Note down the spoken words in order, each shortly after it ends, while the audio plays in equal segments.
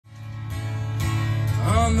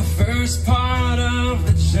the first part of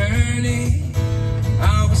the journey,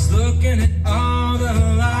 I was looking at all the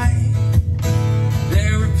light.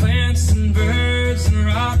 There were plants and birds and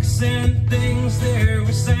rocks and things. There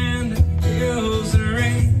were sand and hills and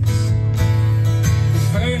rings. The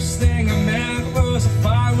first thing I met was a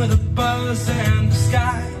fire with a buzz and the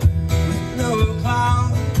sky with no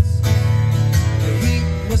clouds. The heat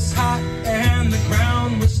was hot and the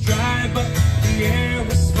ground was dry, but the air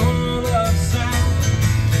was full of sound.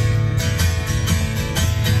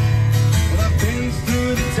 Well, I've been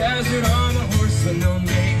through the desert on a horse with no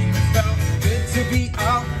name. It felt good to be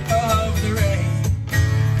out of the rain.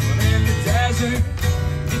 Well, in the desert,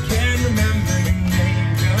 you can't remember your name,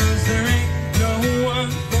 'cause there ain't no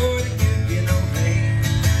one for to give you no pain.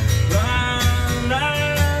 La la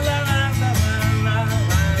la la la la la la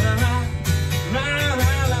la la la la.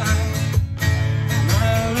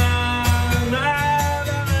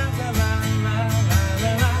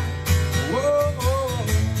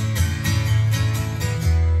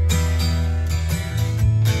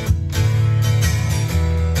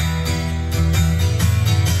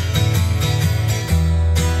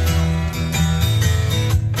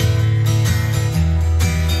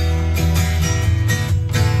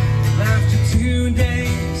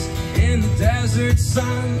 Desert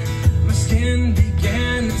sun, my skin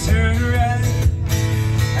began to turn red.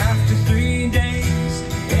 After 3 days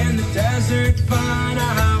in the desert fun,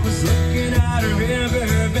 I was looking at a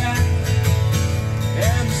riverbed,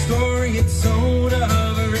 and the story it told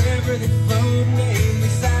of a river that flowed made me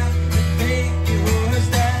sad to think it was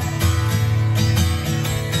dead.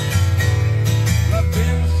 I've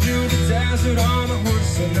been through the desert on a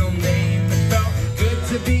horse with no name. It felt good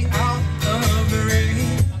to be out of the rain.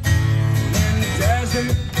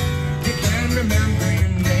 Desert, you can't remember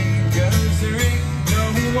your name, 'cause there ain't no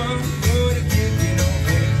one who to give you no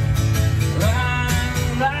pain. La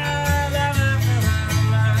la la la la la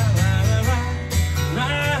la la la la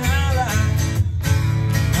la la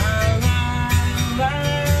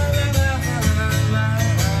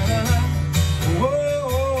la.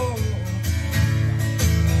 Whoa.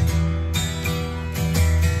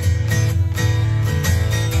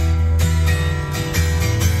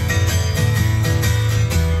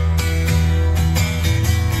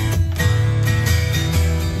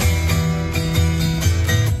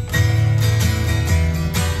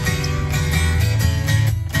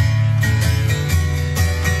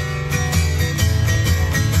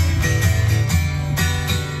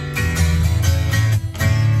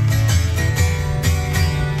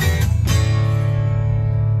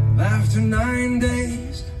 After 9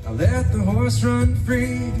 days, I let the horse run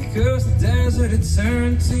free, because the desert had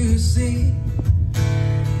turned to sea.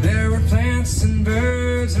 There were plants and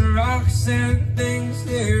birds and rocks and things.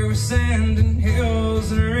 There were sand and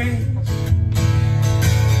hills and rings.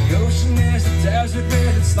 The ocean is a desert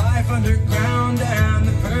with its life underground and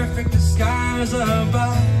the perfect disguise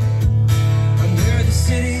above. Under the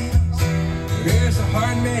cities, there is a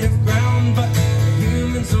heart made of ground, but the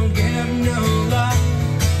humans don't give no love.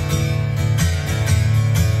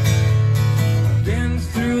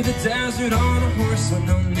 Through the desert on a horse with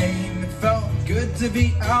no name. It felt good to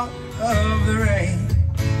be out of the rain.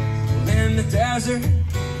 Well, in the desert,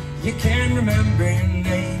 you can't remember your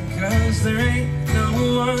name, 'cause there ain't no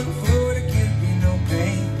one for